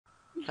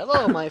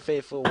Hello, my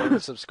faithful one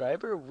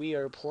subscriber. We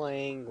are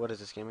playing. What is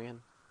this game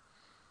again?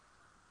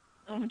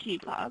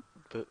 Omgpop.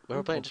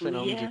 We're playing just playing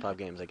Booyah. Omgpop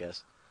games, I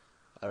guess.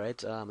 All right.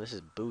 This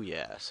is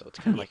Booyah, so it's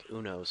kind of like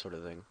Uno sort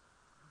of thing.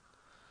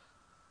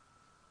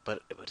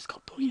 But it's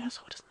called Booyah,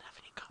 so it doesn't have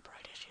any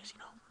copyright issues, you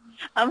know.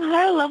 I'm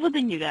higher level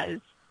than you guys.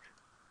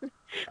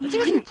 That's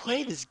because you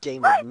play this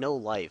game with no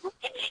life.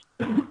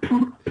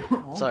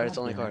 Sorry, it's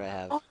the only God damn card it. I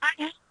have. Oh, I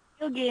have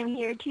a video game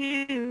here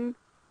too.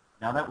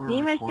 Now that we're Me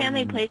and my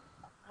family recording, play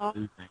all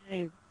the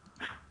time.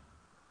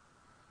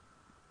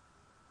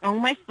 Oh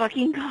my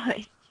fucking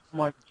god. oh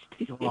my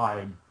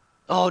god.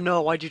 Oh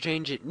no! Why'd you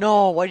change it?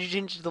 No! Why'd you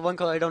change it to the one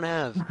color I don't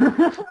have?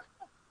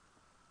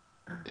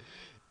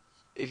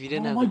 If you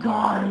didn't Oh have my the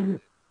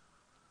card,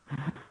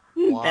 god.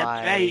 why?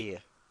 That's right.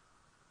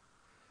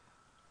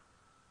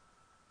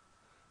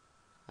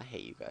 I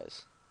hate you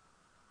guys.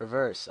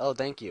 Reverse. Oh,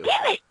 thank you.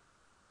 Damn it!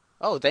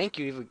 Oh, thank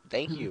you.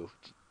 Thank you.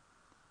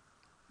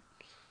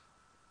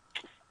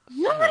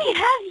 Nobody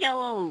has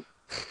yellow.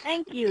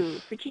 Thank you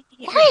for teaching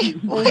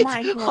it. What? Oh What?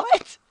 my god.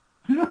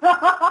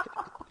 What?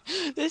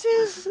 This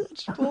is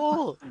such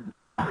bull.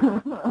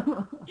 Oh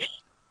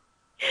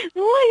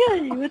my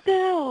god, what the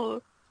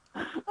hell?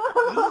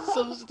 This is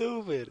so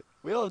stupid.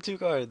 We all have two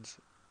cards.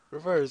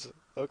 Reverse.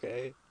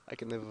 Okay, I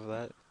can live with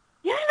that.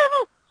 Yeah,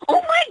 no.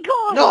 Oh my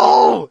god.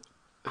 No!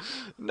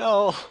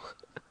 No!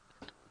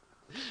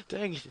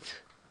 Dang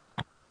it.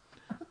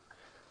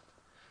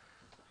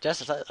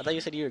 Jess, I thought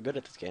you said you were good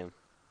at this game.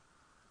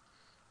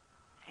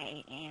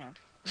 I am.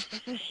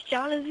 This is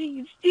Sean is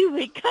being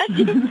stupid.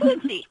 Goddamn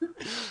pussy.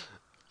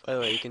 By the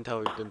way, you can tell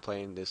we've been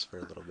playing this for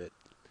a little bit.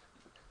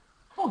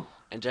 Oh.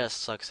 And Jess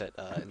sucks at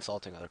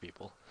insulting other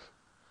people.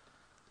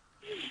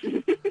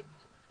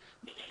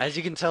 As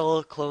you can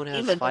tell, Clone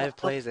has Even 5 though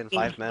plays and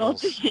 5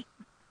 medals.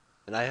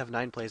 And I have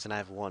 9 plays and I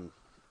have 1.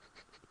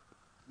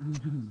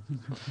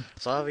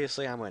 So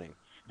obviously I'm winning.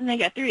 And I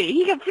got 3.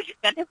 He got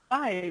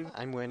 5.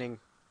 I'm winning.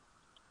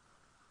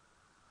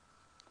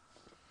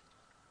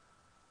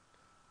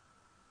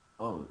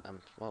 Oh,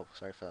 Whoa,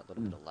 sorry for that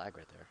little bit of lag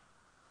right there.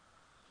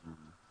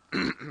 I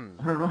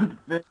don't know what to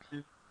fix.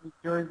 These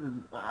choices.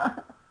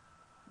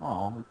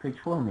 Oh, it picked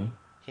for me.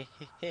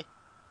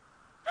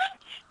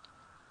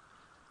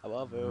 I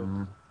love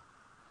you.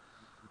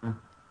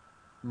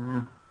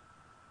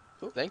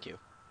 Oh, thank you.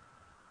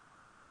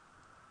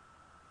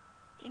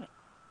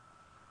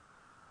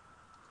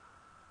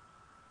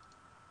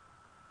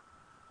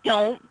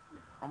 Don't.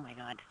 Oh my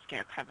god,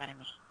 scared the crap out of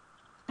me.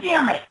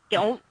 Damn it!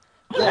 Don't.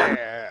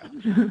 Yeah.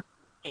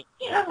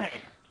 Damn it.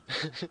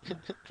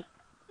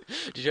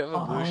 Did you have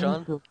a blue, Oh,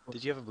 Sean? so-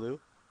 Did you have a blue?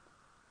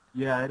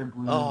 Yeah, I had a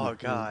blue. Oh one,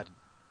 too. God.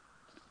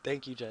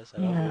 Thank you, Jess.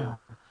 I love Yeah.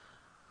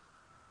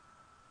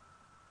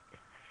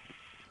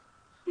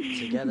 you.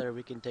 Together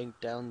we can take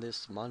down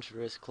this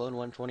monstrous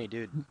Clone120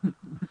 dude.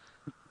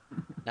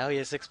 Now he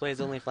has 6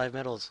 plays, only 5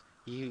 medals.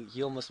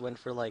 He almost went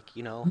for, like,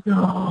 you know. No.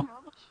 I'm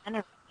level 10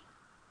 already.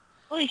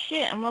 Holy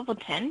shit, I'm level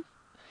 10?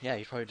 Yeah,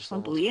 you probably just On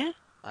leveled. Booyah?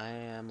 I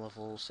am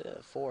level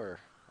 4.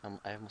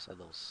 I almost said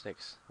level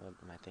 6. What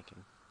am I thinking?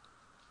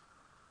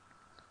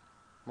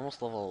 I'm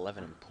almost level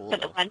 11 in pool But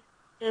the though. one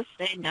just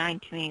said 9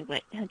 to me,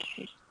 but I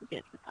just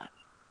forget the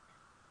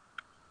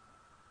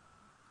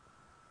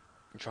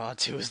Draw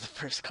 2 is the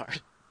first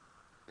card.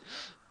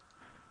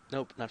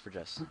 Nope, not for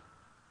Jess.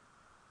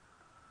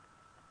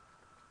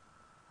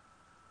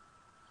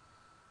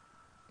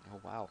 Oh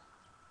wow.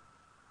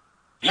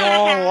 No,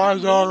 why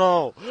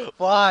yellow?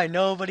 Why?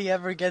 Nobody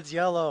ever gets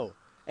yellow.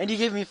 And you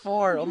give me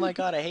 4. Oh my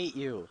god, I hate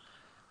you.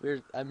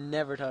 I'm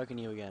never talking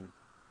to you again.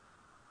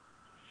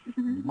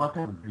 You must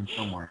have a drink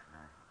somewhere.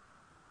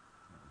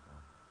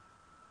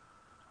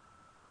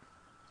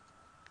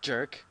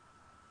 Jerk.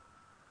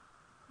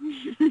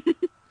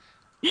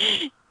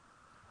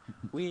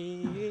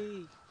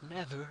 We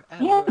never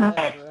ever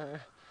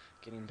ever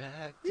getting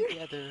back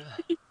together.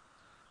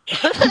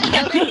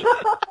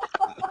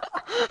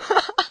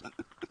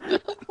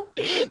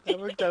 That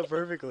worked out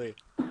perfectly.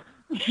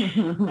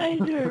 I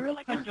do it real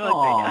like a dog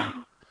right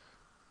now.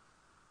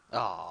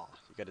 Oh,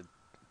 you got a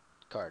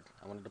card.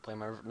 I wanted to play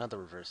another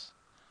reverse.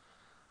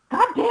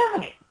 God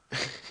damn it!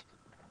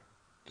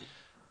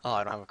 Oh,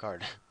 I don't have a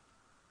card.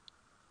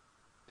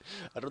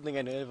 I don't think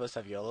any of us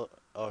have yellow.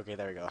 Oh, okay,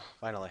 there we go.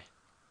 Finally.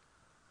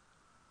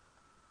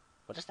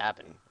 What just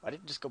happened? Why did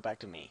it just go back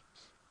to me?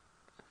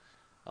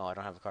 Oh, I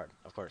don't have a card.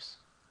 Of course.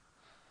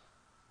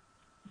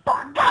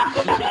 Why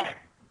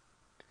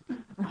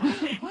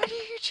do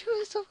you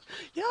choose some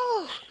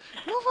yellow?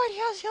 Nobody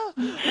has yellow.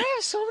 I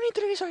have so many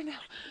 3s right now.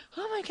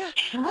 Oh my god.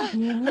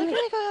 I'm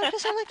gonna go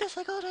sound like this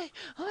like all day.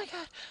 Oh my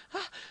god.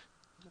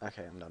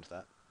 Okay, I'm done with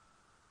that.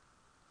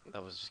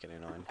 That was just getting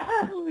annoying.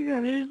 Oh my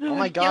god, there's so Oh my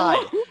much god.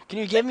 yellow. Can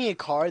you give me a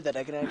card that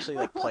I can actually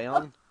like play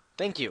on?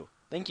 Thank you.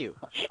 Thank you.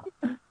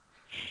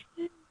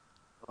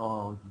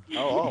 Oh.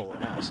 Oh,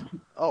 nice.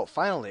 Oh,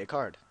 finally a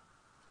card.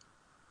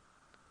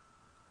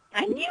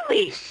 I knew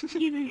it!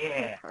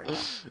 Yeah.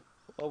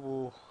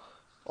 Oh,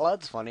 well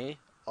that's funny.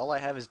 All I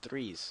have is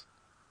 3s.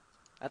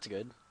 That's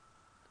good.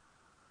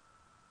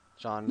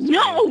 Sean.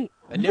 No!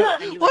 No!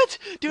 No! What?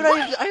 Dude,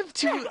 I have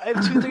two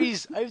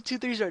threes. I have 2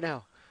 threes right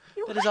now.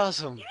 You That is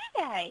awesome. do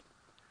that.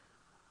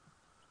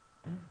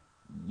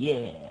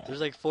 Yeah.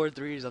 There's like 4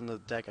 threes on the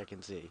deck I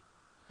can see.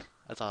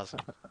 That's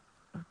awesome.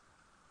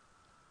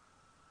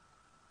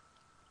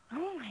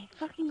 Oh my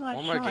fucking god,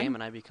 One more Sean. game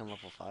and I become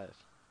level 5.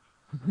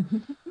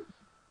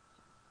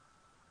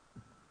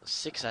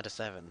 6 out of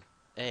 7.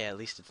 Hey, at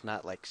least it's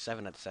not like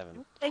 7 out of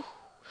 7. Thank you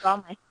for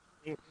all my...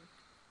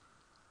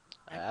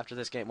 After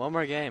this game, one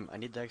more game. I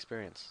need the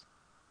experience.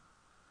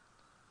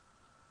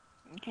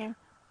 Okay.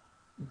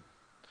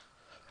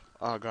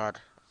 Oh god,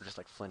 I just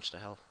like flinched to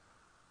hell.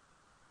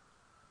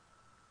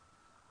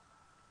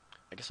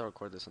 I guess I'll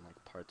record this in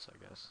like parts, I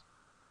guess.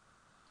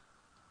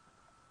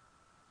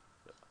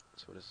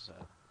 So what is this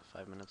at?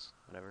 5 minutes?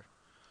 Whatever.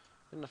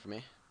 Good enough for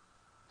me.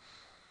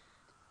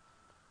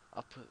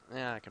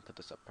 Yeah, I can put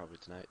this up probably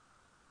tonight.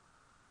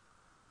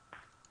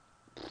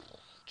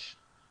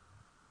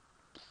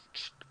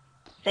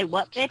 Say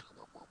what, bitch?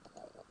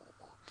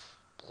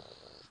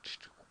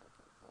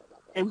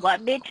 Say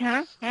what, bitch,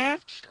 huh? Huh?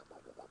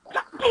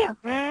 Damn,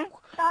 huh?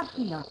 Stop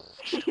here.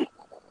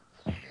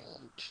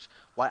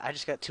 Why? I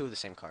just got 2 of the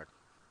same card.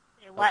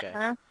 Say what, Okay.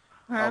 huh?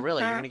 Oh,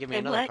 really? Huh? You're gonna give me Say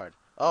another what? card?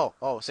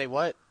 Oh, say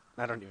what?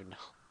 I don't even know.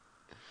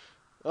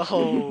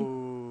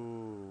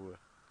 Oh.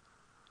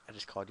 I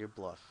just called your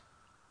bluff.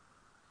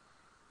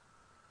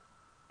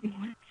 What?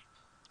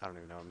 I don't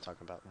even know what I'm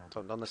talking about.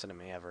 Don't listen to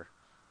me ever.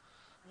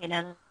 You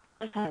know,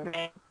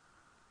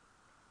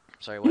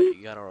 Sorry, what?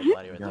 You got a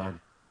bloody right there.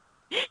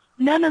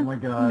 none Oh of my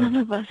god. none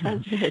of us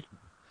has it.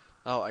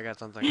 Oh, I got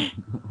something.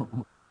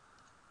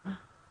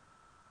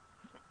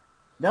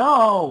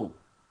 No!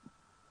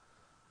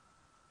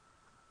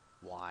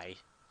 Why?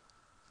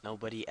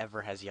 Nobody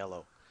ever has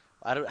yellow.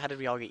 How did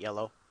we all get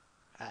yellow?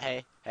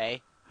 Hey,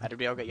 how did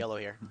we all get yellow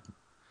here?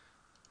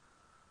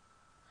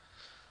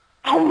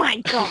 Oh my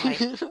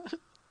god.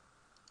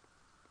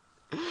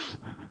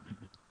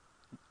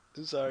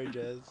 I'm sorry,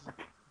 Jess.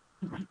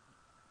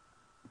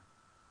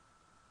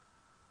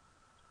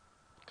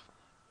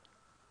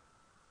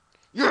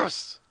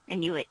 Yes! I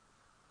knew it.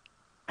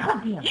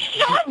 God damn it.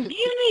 Sean,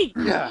 Jimmy!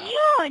 Yeah.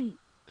 Sean!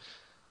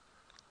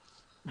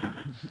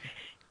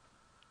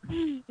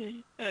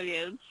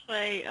 Okay, let's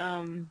play,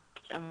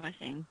 my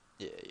thing.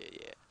 Yeah.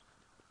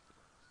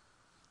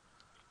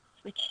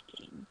 Switch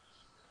games.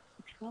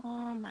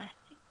 Draw my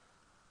thing.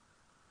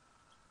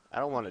 I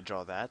don't want to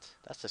draw that.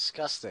 That's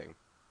disgusting.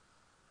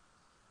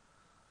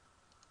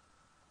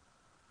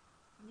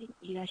 I think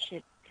you guys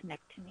should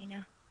connect to me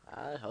now.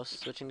 Host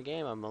switching the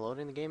game. I'm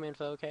loading the game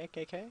info. Okay.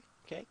 ¿Qué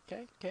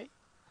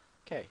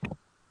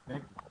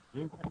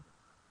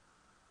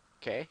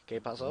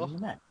pasó?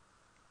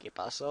 ¿Qué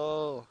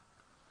pasó?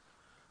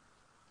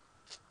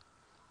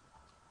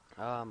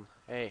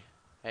 Hey,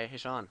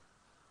 Sean.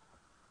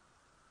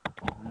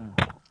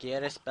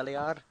 ¿Quieres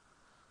pelear?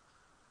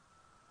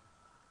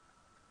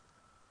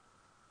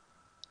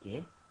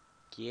 ¿Qué?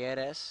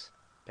 ¿Quieres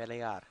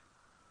pelear?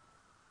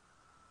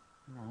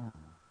 No.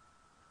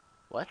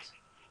 What?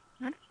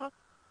 What the fuck?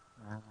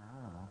 I don't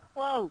know.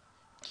 Whoa!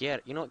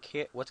 You know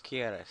what's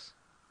quieres?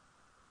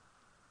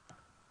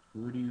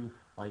 Who do you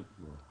fight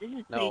with? This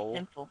is No. pretty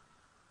simple.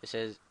 It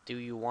says, do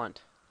you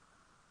want?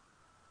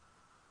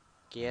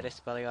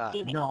 ¿Quieres pelear?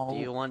 No. Do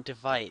you want to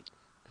fight?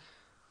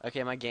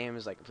 Okay, my game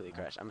is like completely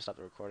crashed. I'm gonna stop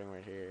the recording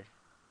right here.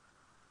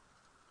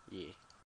 Yeah.